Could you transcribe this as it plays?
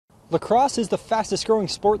Lacrosse is the fastest growing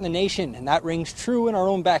sport in the nation, and that rings true in our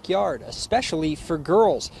own backyard, especially for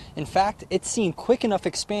girls. In fact, it's seen quick enough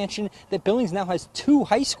expansion that Billings now has 2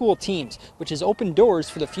 high school teams, which has opened doors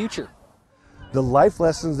for the future. The life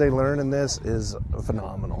lessons they learn in this is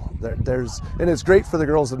phenomenal. And it's great for the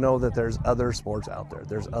girls to know that there's other sports out there.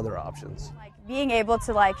 There's other options. Being able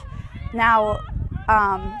to now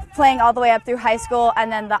playing all the way up through high school, and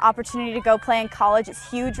then the opportunity to go play in college is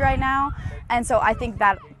huge right now. And so I think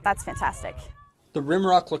that's fantastic. The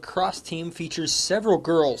Rimrock lacrosse team features several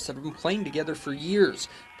girls that have been playing together for years,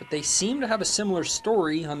 but they seem to have a similar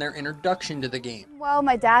story on their introduction to the game. Well,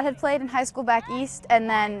 my dad had played in high school back east, and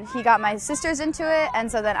then he got my sisters into it,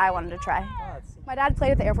 and so then I wanted to try. My dad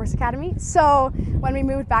played at the Air Force Academy, so when we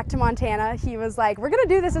moved back to Montana, he was like, we're going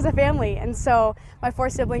to do this as a family. And so my 4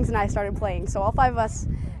 siblings and I started playing. So all 5 of us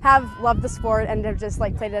have loved the sport and have just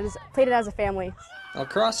played it as a family.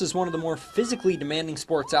 Lacrosse is one of the more physically demanding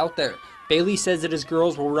sports out there. Bailey says that his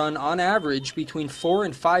girls will run on average between 4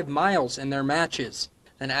 and 5 miles in their matches.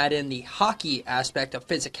 Then add in the hockey aspect of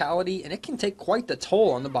physicality, and it can take quite the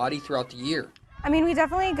toll on the body throughout the year. I mean, we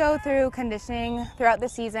definitely go through conditioning throughout the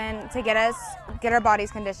season to get our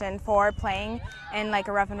bodies conditioned for playing in a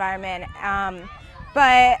rough environment.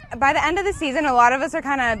 But by the end of the season, a lot of us are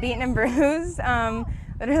kind of beaten and bruised,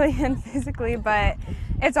 literally and physically, but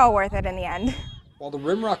it's all worth it in the end. While the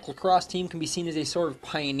Rimrock lacrosse team can be seen as a sort of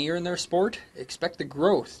pioneer in their sport, expect the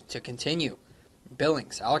growth to continue.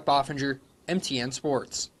 Billings, Alec Boffinger, MTN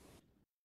Sports.